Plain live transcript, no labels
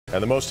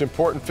And the most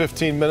important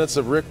 15 minutes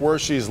of Rick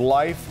Wershe's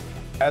life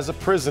as a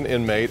prison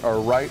inmate are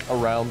right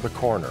around the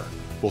corner.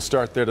 We'll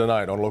start there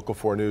tonight on Local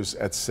 4 News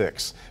at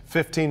 6.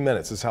 15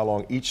 minutes is how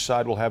long each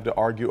side will have to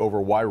argue over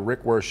why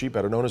Rick Wershe,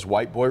 better known as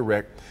White Boy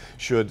Rick,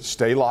 should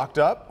stay locked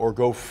up or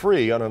go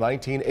free on a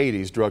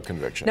 1980s drug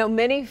conviction. Now,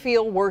 many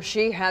feel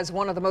Wershe has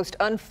one of the most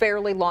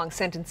unfairly long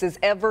sentences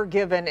ever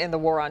given in the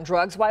war on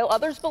drugs, while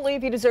others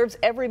believe he deserves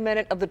every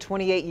minute of the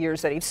 28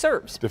 years that he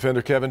serves.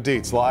 Defender Kevin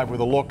Dietz live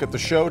with a look at the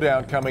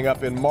showdown coming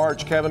up in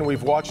March. Kevin,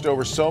 we've watched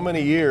over so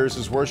many years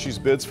as Wershe's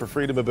bids for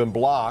freedom have been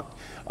blocked.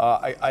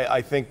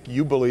 I think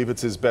you believe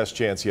it's his best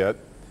chance yet.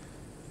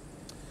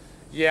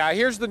 Yeah,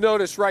 here's the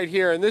notice right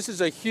here, and this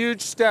is a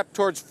huge step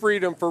towards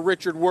freedom for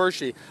Richard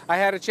Wershe. I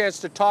had a chance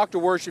to talk to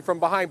Wershe from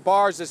behind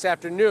bars this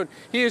afternoon.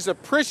 He is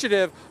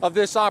appreciative of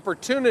this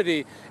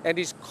opportunity, and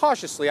he's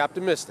cautiously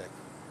optimistic.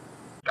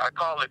 I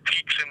call it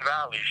peaks and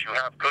valleys. You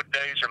have good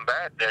days and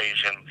bad days,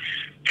 and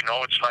you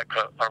know, it's like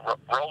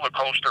a roller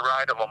coaster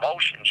ride of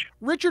emotions.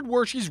 Richard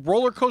Wershe's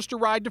roller coaster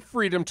ride to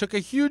freedom took a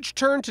huge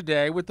turn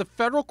today with the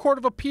Federal Court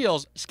of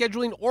Appeals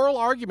scheduling oral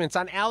arguments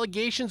on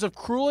allegations of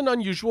cruel and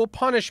unusual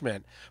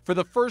punishment. For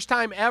the first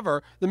time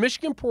ever, the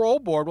Michigan Parole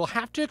Board will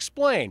have to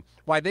explain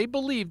why they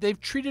believe they've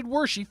treated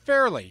Wershe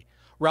fairly.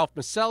 Ralph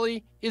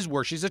Maselli is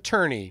Wershe's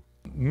attorney.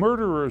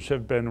 Murderers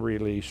have been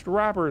released,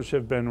 robbers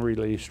have been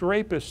released,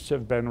 rapists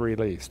have been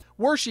released.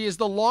 Wershe is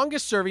the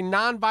longest-serving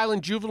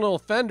nonviolent juvenile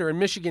offender in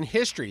Michigan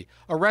history.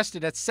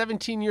 Arrested at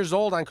 17 years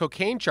old on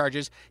cocaine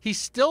charges,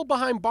 he's still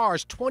behind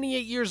bars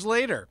 28 years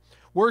later.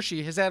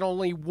 Wershe has had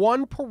only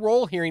one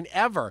parole hearing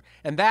ever,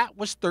 and that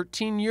was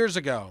 13 years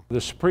ago. The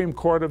Supreme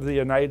Court of the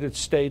United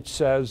States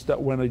says that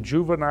when a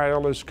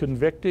juvenile is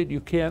convicted,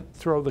 you can't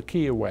throw the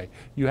key away.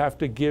 You have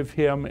to give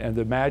him, and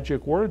the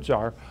magic words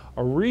are,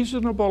 a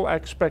reasonable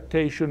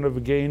expectation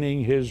of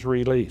gaining his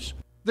release.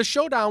 The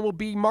showdown will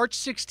be March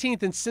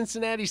 16th in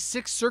Cincinnati's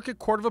 6th Circuit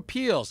Court of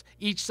Appeals.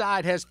 Each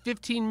side has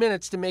 15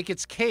 minutes to make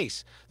its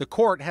case. The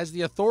court has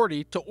the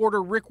authority to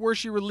order Rick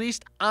Wershe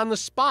released on the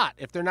spot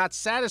if they're not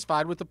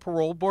satisfied with the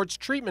parole board's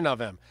treatment of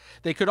him.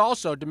 They could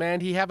also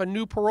demand he have a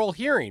new parole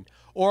hearing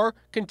or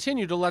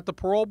continue to let the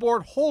parole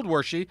board hold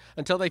Wershe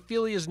until they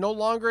feel he is no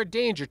longer a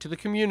danger to the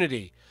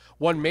community.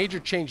 One major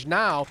change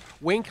now,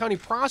 Wayne County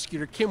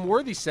prosecutor Kim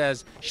Worthy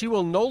says she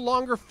will no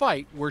longer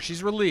fight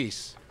Wershe's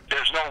release.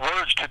 There's no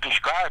words to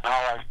describe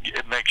how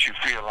it makes you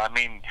feel. I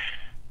mean,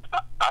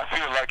 I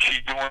feel like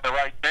she's doing the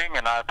right thing,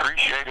 and I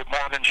appreciate it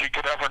more than she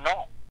could ever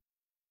know.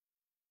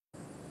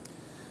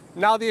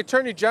 Now, the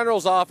Attorney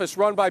General's office,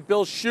 run by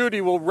Bill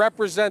Schuette, will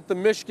represent the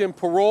Michigan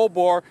Parole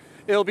Board.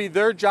 It'll be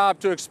their job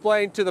to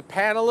explain to the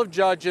panel of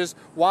judges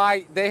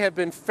why they have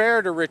been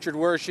fair to Richard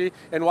Wershe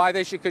and why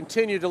they should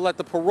continue to let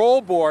the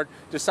parole board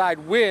decide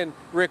when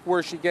Rick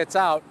Wershe gets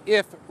out,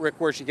 if Rick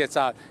Wershe gets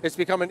out. It's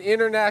become an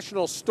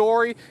international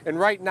story, and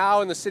right now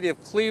in the city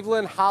of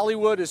Cleveland,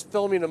 Hollywood is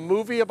filming a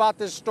movie about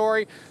this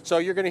story, so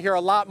you're going to hear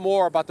a lot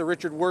more about the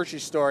Richard Wershe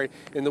story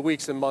in the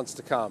weeks and months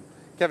to come.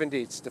 Kevin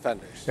Dietz,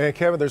 Defenders. And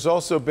Kevin, there's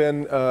also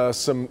been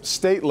some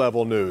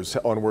state-level news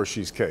on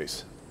Wershe's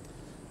case.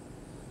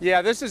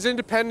 Yeah, this is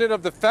independent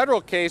of the federal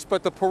case,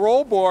 but the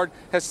parole board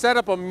has set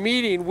up a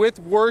meeting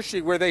with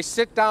Wershe where they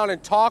sit down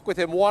and talk with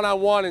him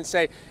one-on-one and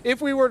say, if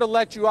we were to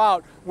let you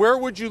out, where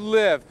would you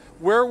live?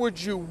 Where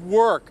would you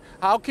work?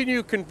 How can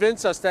you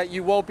convince us that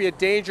you won't be a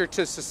danger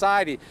to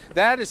society?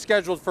 That is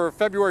scheduled for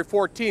February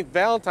 14th,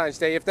 Valentine's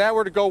Day. If that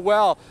were to go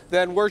well,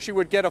 then Wershe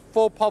would get a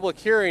full public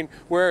hearing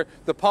where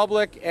the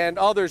public and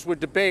others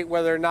would debate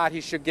whether or not he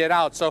should get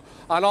out. So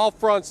on all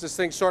fronts, this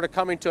thing's sort of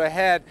coming to a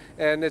head,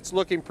 and it's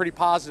looking pretty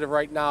positive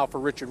right now for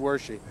Richard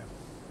Wershe.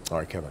 All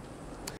right, Kevin.